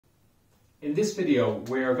In this video,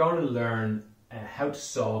 we are going to learn how to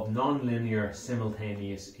solve nonlinear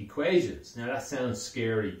simultaneous equations. Now that sounds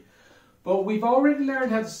scary, but we've already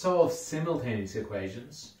learned how to solve simultaneous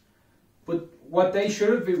equations. But what they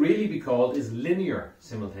should really be called is linear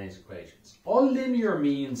simultaneous equations. All linear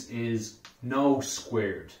means is no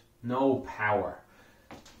squared, no power.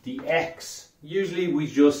 The x, usually we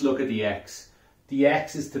just look at the x. The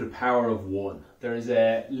x is to the power of 1. There is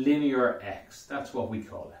a linear x, that's what we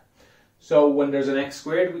call it. So when there's an x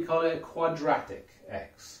squared, we call it a quadratic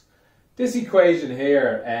x. This equation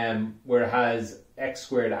here, where it has x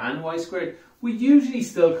squared and y squared, we usually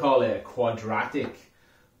still call it a quadratic.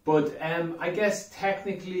 But I guess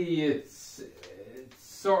technically it's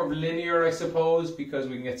sort of linear, I suppose, because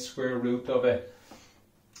we can get square root of it.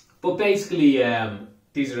 But basically,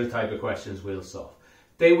 these are the type of questions we'll solve.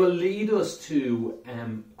 They will lead us to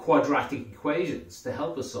quadratic equations to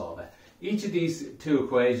help us solve it. Each of these two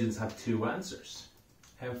equations have two answers,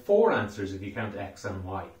 and 4 answers if you count x and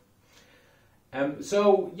y.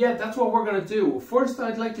 So yeah, that's what we're going to do. First,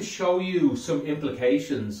 I'd like to show you some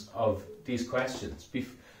implications of these questions.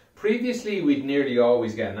 Previously, we'd nearly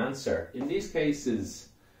always get an answer. In these cases,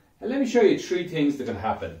 let me show you 3 things that can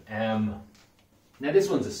happen. Now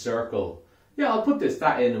this one's a circle. Yeah, I'll put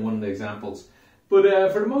that in one of the examples.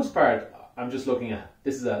 But for the most part, I'm just looking at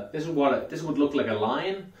this would look like a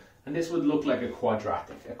line. And this would look like a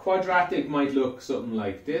quadratic. A quadratic might look something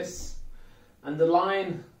like this, and the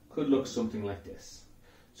line could look something like this.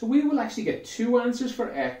 So we will actually get 2 answers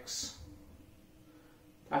for x.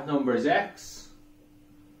 That number is x.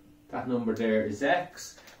 That number there is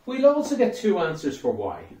x. We'll also get 2 answers for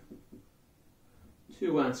y.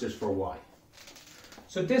 2 answers for y.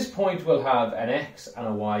 So at this point we'll have an x and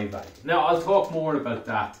a y value. Now I'll talk more about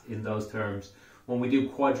that in those terms when we do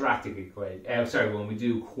quadratic equation, when we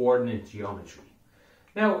do coordinate geometry.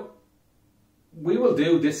 Now, we will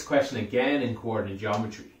do this question again in coordinate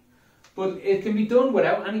geometry, but it can be done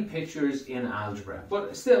without any pictures in algebra.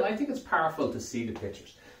 But still, I think it's powerful to see the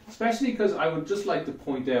pictures, especially because I would just like to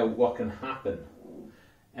point out what can happen.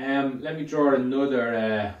 Let me draw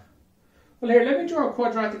another, well here, let me draw a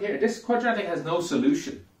quadratic here. This quadratic has no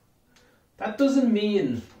solution. That doesn't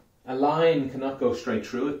mean a line cannot go straight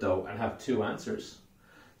through it though and have 2 answers.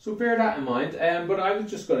 So bear that in mind. But I was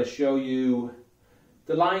just going to show you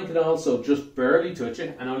the line can also just barely touch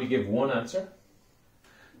it and only give 1 answer.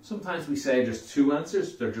 Sometimes we say there's 2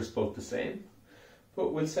 answers, they're just both the same.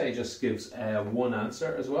 But we'll say it just gives 1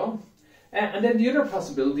 answer as well. And then the other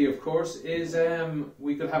possibility, of course, is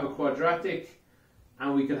we could have a quadratic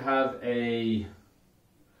and we could have a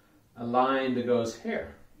line that goes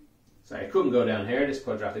here. So I couldn't go down here. This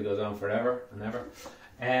quadratic goes on forever and ever.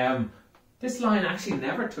 This line actually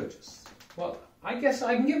never touches. Well, I guess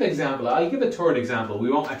I can give an example. I'll give a 3rd example.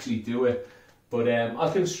 We won't actually do it, but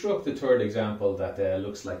I'll construct a 3rd example that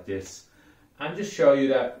looks like this and just show you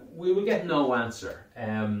that we will get no answer.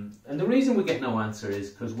 And the reason we get no answer is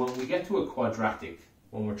because when we get to a quadratic,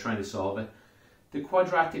 when we're trying to solve it, the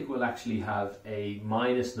quadratic will actually have a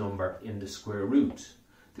minus number in the square root.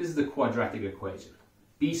 This is the quadratic equation.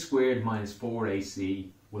 B squared minus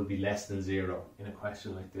 4ac will be less than 0 in a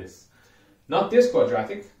question like this. Not this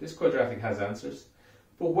quadratic. This quadratic has answers.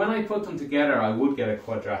 But when I put them together, I would get a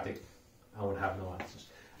quadratic. I would have no answers.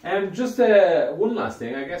 Just one last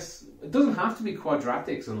thing, I guess. It doesn't have to be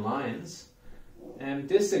quadratics and lines.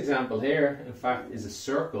 This example here, in fact, is a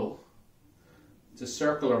circle. It's a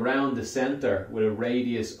circle around the center with a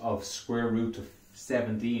radius of square root of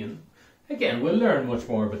 17. Again, we'll learn much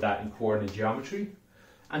more about that in coordinate geometry.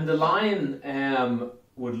 And the line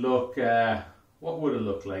would look, what would it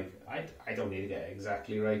look like? I don't need to get it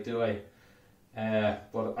exactly right, do I?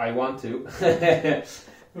 But I want to. It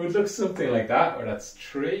would look something like that, or that's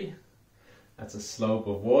 3. That's a slope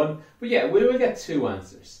of 1. But yeah, we will get 2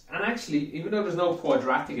 answers. And actually, even though there's no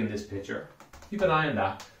quadratic in this picture, keep an eye on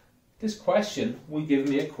that. This question will give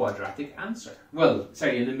me a quadratic answer. Well,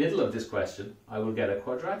 sorry, in the middle of this question, I will get a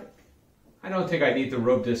quadratic. I don't think I need to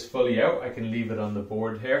rub this fully out. I can leave it on the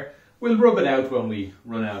board here. We'll rub it out when we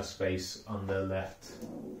run out of space on the left.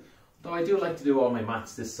 Though I do like to do all my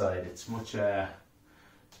maths this side. It's much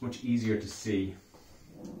easier to see.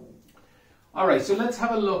 Alright, so let's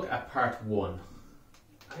have a look at part 1.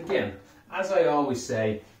 Again, as I always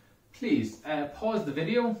say, please pause the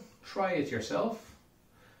video, try it yourself.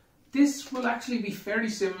 This will actually be very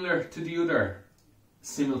similar to the other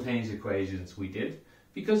simultaneous equations we did,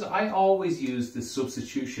 because I always use the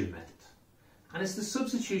substitution method. And it's the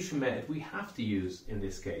substitution method we have to use in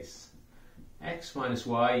this case. X minus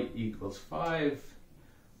y equals 5,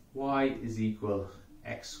 y is equal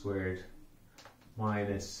x squared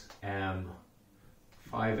minus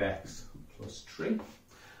 5x plus 3.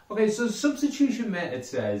 Okay, so the substitution method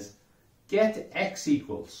says get x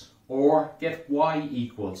equals or get y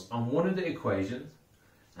equals on one of the equations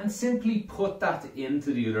and simply put that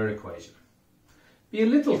into the other equation. Be a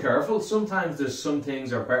little careful. Sometimes there's some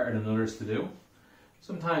things are better than others to do.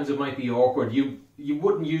 Sometimes it might be awkward. You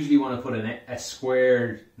wouldn't usually want to put a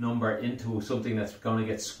squared number into something that's going to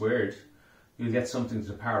get squared. You'll get something to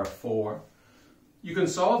the power of 4. You can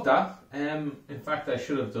solve that. In fact, I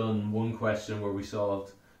should have done one question where we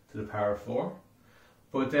solved to the power of 4.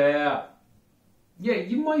 But yeah,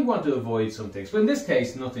 you might want to avoid some things. But in this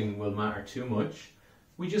case, nothing will matter too much.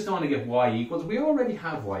 We just want to get y equals. We already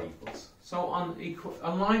have y equals. So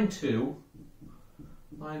on line 2,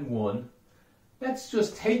 line 1, let's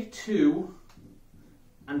just take 2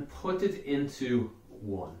 and put it into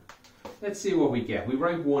 1. Let's see what we get. We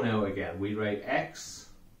write 1 out again. We write x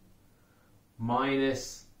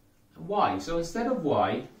minus y. So instead of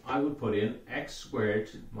y, I would put in x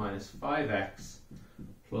squared minus 5x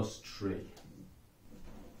plus 3.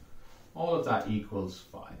 All of that equals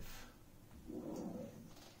 5.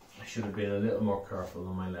 I should have been a little more careful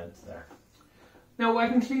on my length there. Now I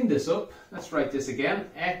can clean this up. Let's write this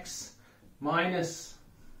again. X minus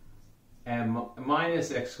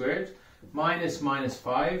x squared minus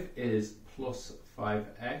 5 is plus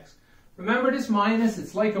 5x. Remember this minus,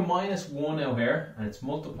 it's like a minus 1 out here, and it's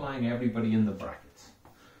multiplying everybody in the bracket.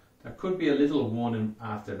 There could be a little 1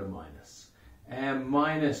 after the minus.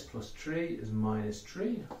 Minus plus 3 is minus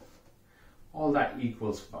 3. All that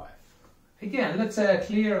equals 5. Again, let's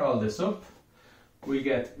clear all this up. We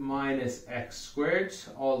get minus x squared,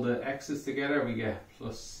 all the x's together, we get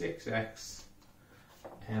plus 6x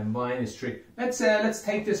and minus 3. Let's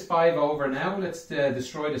take this 5 over now. Let's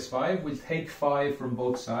destroy this 5. We'll take 5 from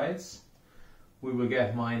both sides. We will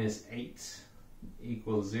get minus 8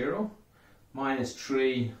 equals 0. Minus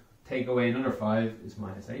 3, take away another 5 is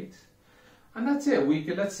minus 8. And that's it.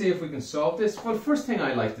 Let's see if we can solve this. Well, first thing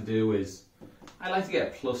I like to do is I like to get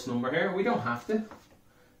a plus number here. We don't have to.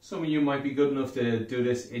 Some of you might be good enough to do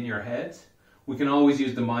this in your head. We can always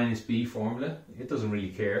use the minus b formula. It doesn't really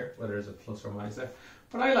care whether there's a plus or minus there.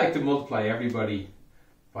 But I like to multiply everybody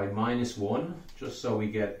by minus 1, just so we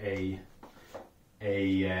get a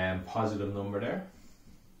positive number there.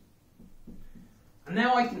 And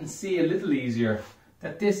now I can see a little easier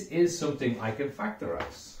that this is something I can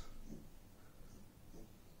factorize.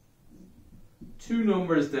 Two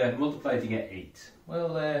numbers that multiply to get 8.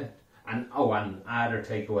 Well, and add or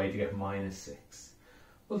take away to get minus 6.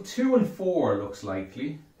 Well, 2 and 4 looks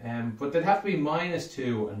likely, but there'd have to be minus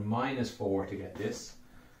 2 and minus 4 to get this.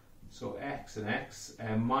 So x and x,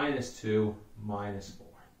 minus 2, minus 4.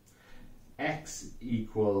 X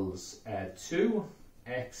equals 2,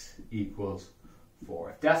 x equals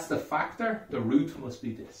 4. If that's the factor, the root must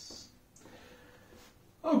be this.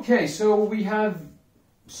 Okay, so we have,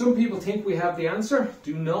 some people think we have the answer.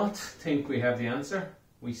 Do not think we have the answer.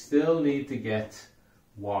 We still need to get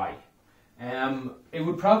y. It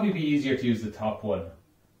would probably be easier to use the top one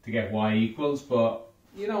to get y equals, but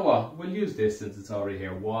you know what, we'll use this since it's already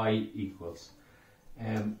here. Y equals,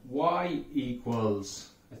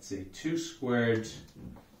 let's see, 2 squared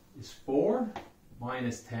is 4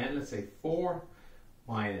 minus 10, let's say 4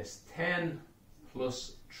 minus 10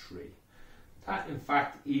 plus 3. That in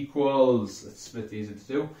fact equals, let's split these into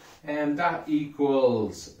 2, and that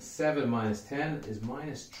equals 7 minus 10 is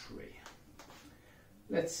minus 3.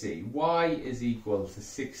 Let's see, y is equal to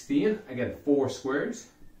 16, again 4 squares,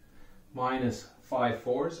 minus 5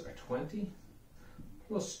 fours are 20,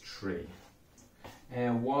 plus 3.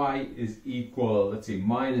 And y is equal, let's see,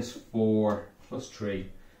 minus 4 plus 3 is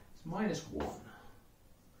minus 1.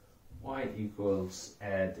 Y equals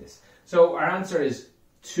this. So our answer is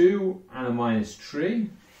 2 and a minus 3,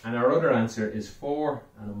 and our other answer is 4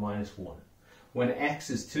 and a minus 1. When x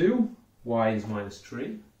is 2, y is minus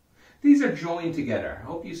 3. These are joined together. I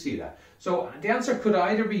hope you see that. So the answer could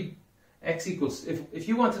either be x equals, if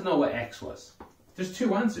you want to know what x was, there's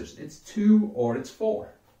two answers. It's 2 or it's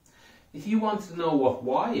 4. If you want to know what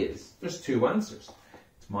y is, there's two answers.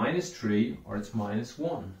 It's minus 3 or it's minus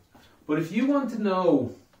 1. But if you want to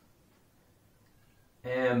know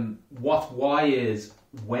what y is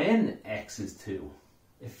when x is 2,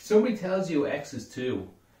 if somebody tells you x is 2,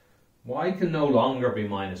 y can no longer be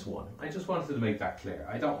minus 1. I just wanted to make that clear.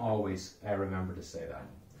 I don't always remember to say that.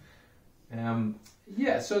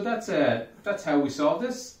 Yeah, so that's how we solve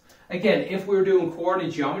this. Again, if we were doing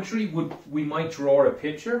coordinate geometry, we might draw a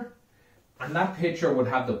picture, and that picture would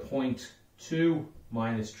have the point 2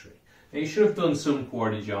 minus 3. Now you should have done some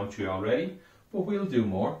coordinate geometry already, but we'll do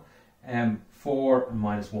more. 4 and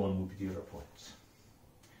minus 1 would be the other points.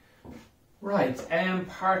 Right,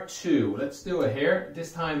 part 2. Let's do it here.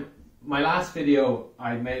 This time, my last video,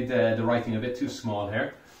 I made the writing a bit too small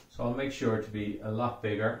here. So I'll make sure to be a lot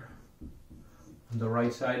bigger on the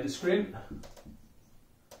right side of the screen.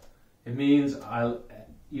 It means I'll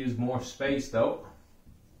use more space though.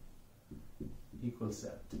 Equals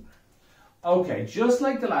 7. Okay, just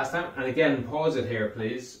like the last time, and again, pause it here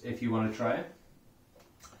please, if you want to try it.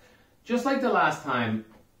 Just like the last time,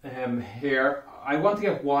 here, I want to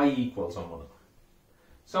get y equals on one of them.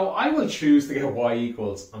 So I will choose to get y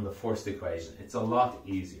equals on the first equation. It's a lot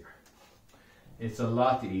easier. It's a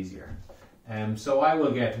lot easier. So I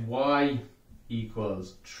will get y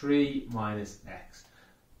equals 3 minus x.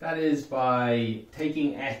 That is by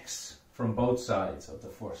taking x from both sides of the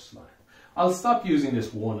first line. I'll stop using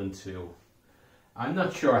this 1 and 2. I'm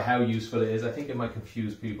not sure how useful it is. I think it might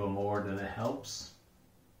confuse people more than it helps.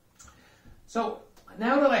 So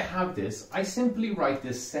now that I have this, I simply write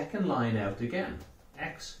this second line out again.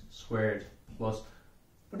 X squared plus,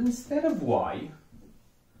 but instead of y,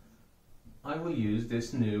 I will use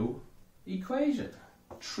this new equation.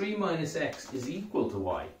 3 minus x is equal to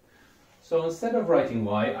y. So instead of writing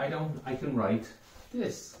y, I can write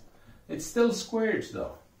this. It's still squared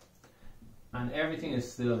though. And everything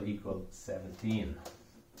is still equal to 17.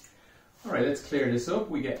 Alright, let's clear this up.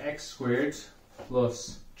 We get x squared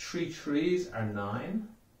plus 3 3's are 9.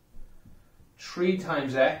 3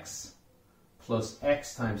 times x plus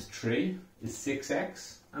x times 3 is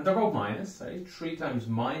 6x. And they're both minus, right? 3 times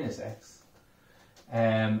minus x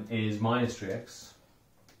is minus 3x.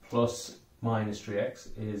 Plus minus 3x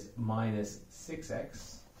is minus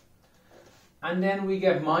 6x. And then we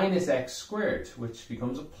get minus x squared, which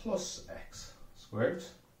becomes a plus x squared.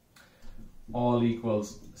 All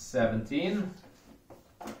equals 17.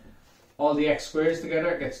 All the x squares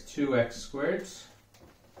together gets 2x squared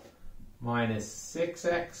minus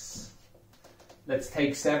 6x. Let's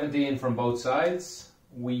take 17 from both sides.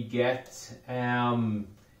 We get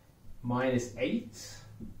minus 8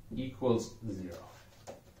 equals 0.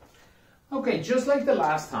 Okay, just like the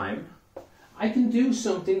last time, I can do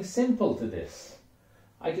something simple to this.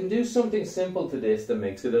 I can do something simple to this that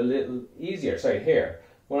makes it a little easier. Sorry, here,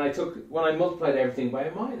 when I multiplied everything by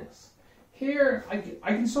a minus. Here, I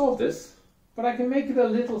can solve this, but I can make it a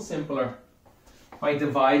little simpler by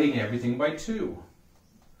dividing everything by 2.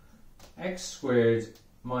 X squared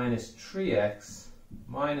minus 3x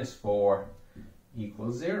minus 4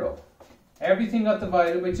 equals 0. Everything got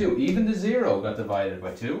divided by 2. Even the 0 got divided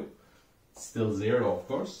by 2. It's still 0, of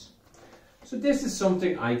course. So this is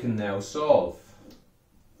something I can now solve.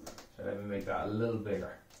 So let me make that a little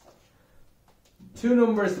bigger. 2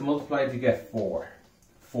 numbers to multiply to get 4.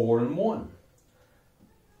 4 and 1.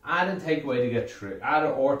 Add and take away to get 3. Add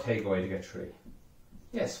or take away to get 3.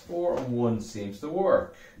 Yes, 4 and 1 seems to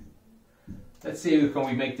work. Let's see, can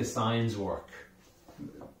we make the signs work?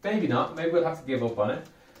 Maybe not. Maybe we'll have to give up on it.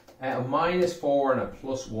 A minus 4 and a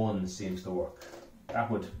plus 1 seems to work. That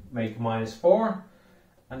would make minus 4.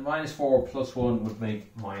 And minus 4 plus 1 would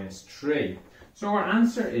make minus 3. So our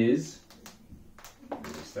answer is,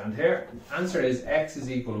 stand here, answer is x is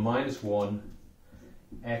equal to minus 1,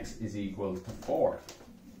 x is equal to 4.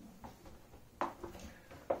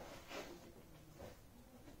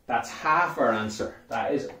 That's half our answer.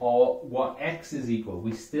 That is all what x is equal.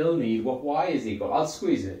 We still need what y is equal. I'll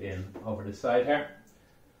squeeze it in over the side here.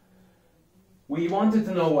 We wanted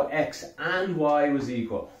to know what x and y was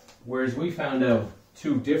equal, whereas we found out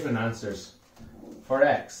 2 different answers for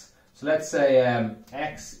x. So let's say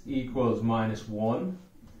x equals minus 1.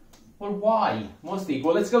 Well, y must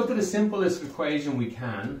equal. Let's go to the simplest equation we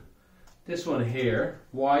can. This one here,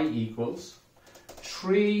 y equals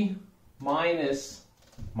 3 minus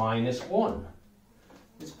 1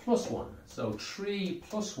 is plus 1. So 3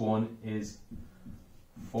 plus 1 is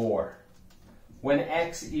 4. When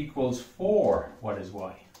x equals 4, what is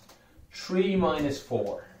y? 3 minus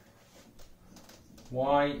 4.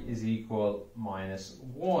 Y is equal minus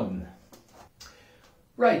 1.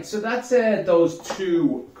 Right, so that's those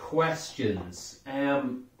 2 questions.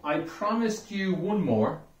 I promised you one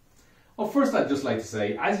more. Well, first I'd just like to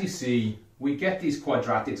say, as you see, we get these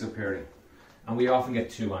quadratics appearing, and we often get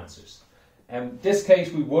 2 answers. In this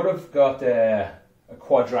case, we would have got a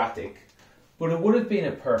quadratic, but it would have been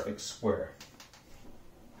a perfect square.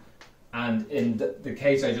 And in the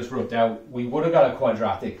case I just wrote out, we would have got a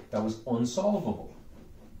quadratic that was unsolvable.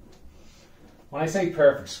 When I say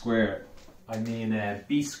perfect square, I mean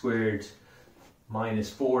b squared minus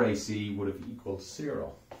 4ac would have equaled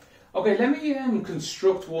 0. Okay, let me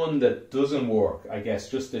construct one that doesn't work, I guess,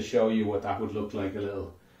 just to show you what that would look like a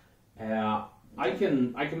little. I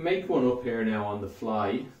can make one up here now on the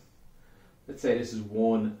fly. Let's say this is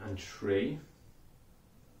 1 and 3.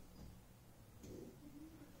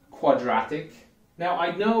 Quadratic. Now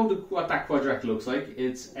I know what that quadratic looks like.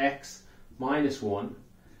 It's x minus 1,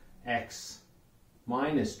 x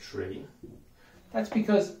minus 3. That's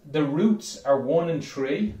because the roots are 1 and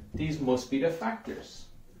 3. These must be the factors.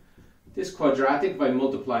 This quadratic, if I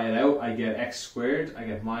multiply it out, I get x squared, I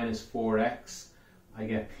get minus 4x, I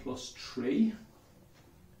get plus 3.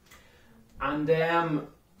 And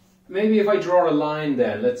maybe if I draw a line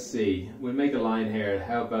then, let's see, we'll make a line here.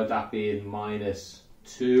 How about that being minus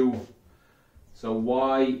 2? So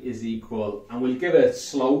y is equal, and we'll give a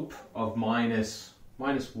slope of minus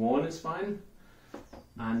 1 is fine,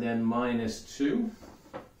 and then minus 2.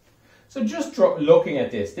 So just looking at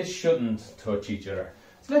this shouldn't touch each other.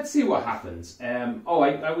 So let's see what happens.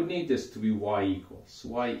 I would need this to be y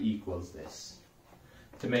equals this,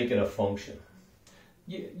 to make it a function.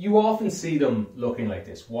 You often see them looking like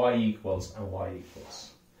this, y equals and y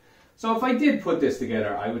equals. So if I did put this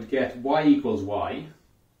together, I would get y equals y,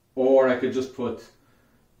 or I could just put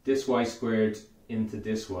this y squared into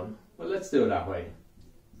this one. Well, let's do it that way.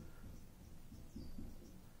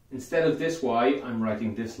 Instead of this y, I'm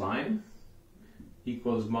writing this line,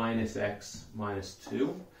 equals minus x minus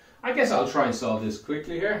 2. I guess I'll try and solve this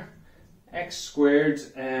quickly here. X squared,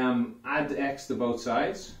 add x to both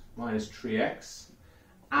sides, minus 3x.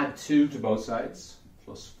 Add 2 to both sides,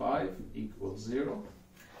 plus 5 equals 0.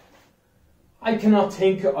 I cannot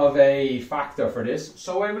think of a factor for this,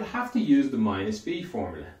 so I would have to use the minus b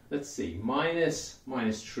formula. Let's see, minus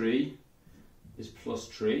 3 is plus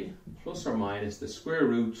 3, plus or minus the square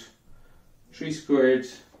root, 3 squared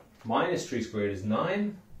minus 3 squared is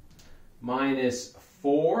 9, minus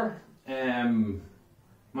 4 times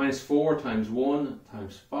 1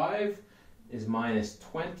 times 5 is minus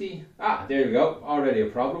 20. There you go, already a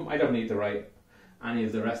problem. I don't need to write any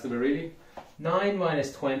of the rest of it really. 9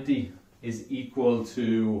 minus 20 is equal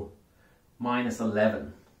to minus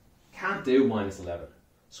 11. Can't do minus 11.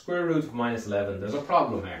 Square root of minus 11, there's a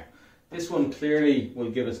problem here. This one clearly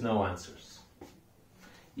will give us no answers.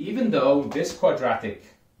 Even though this quadratic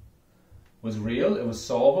was real, it was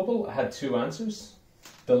solvable, it had 2 answers.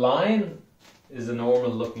 The line is a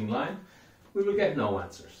normal looking line. We will get no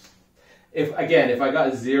answers. If I got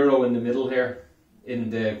a 0 in the middle here, in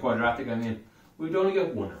the quadratic, we'd only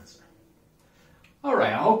get 1 answer.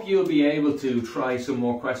 Alright, I hope you'll be able to try some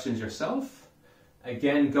more questions yourself.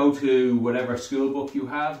 Again, go to whatever school book you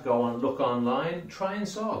have, go and look online, try and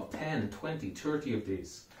solve 10, 20, 30 of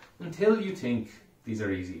these until you think these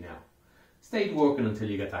are easy now. Stay working until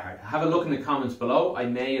you get that hard. Have a look in the comments below. I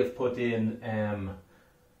may have put in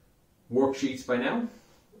worksheets by now.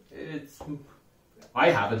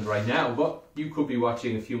 I haven't right now, but you could be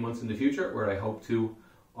watching a few months in the future where I hope to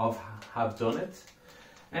have done it.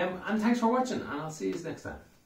 And thanks for watching, and I'll see you next time.